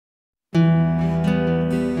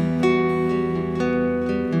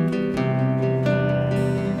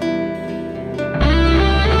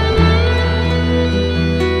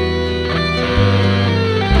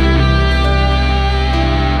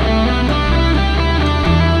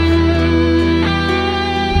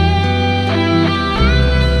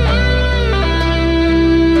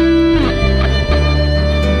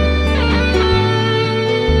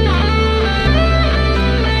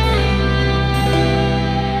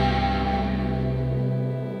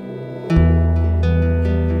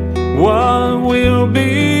will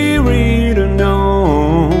be written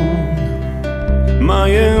on my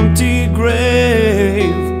empty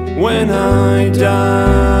grave when I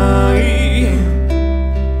die?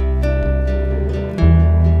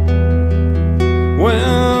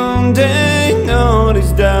 When they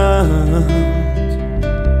notice that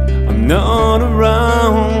I'm not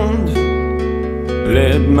around,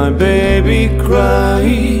 let my baby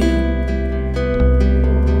cry.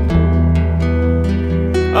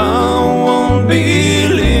 I won't be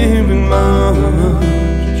living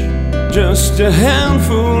much, just a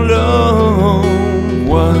handful of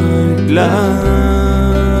white lies.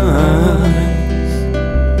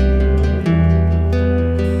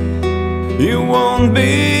 You won't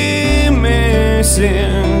be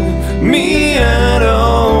missing me at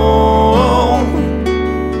all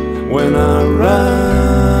when I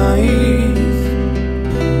rise.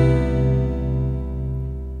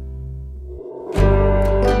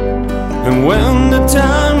 And when the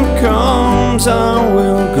time comes, I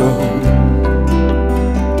will go,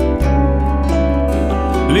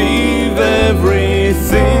 leave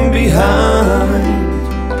everything behind,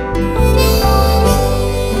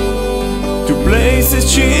 to places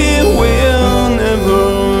she will never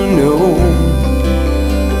know.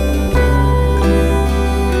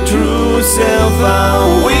 True self I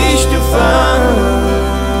wish to find.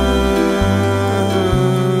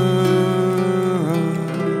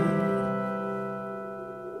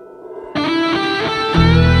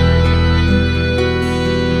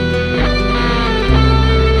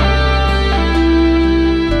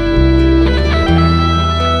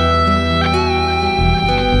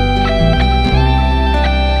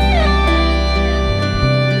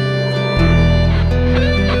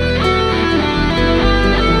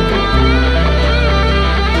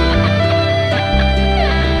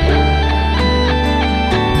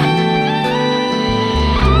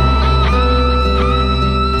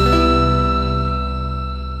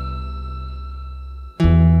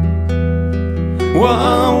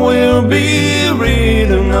 What will be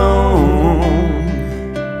written on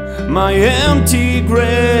my empty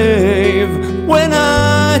grave when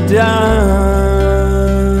I die?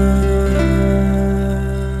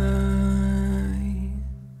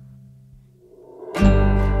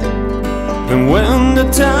 And when the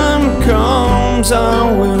time comes,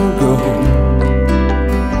 I will go,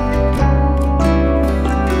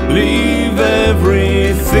 leave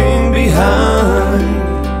everything behind,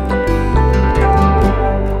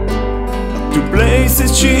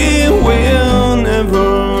 places she will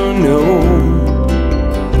never know.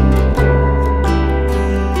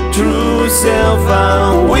 True self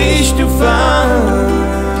I wish to find.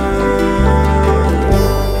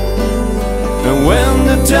 And when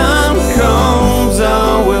the time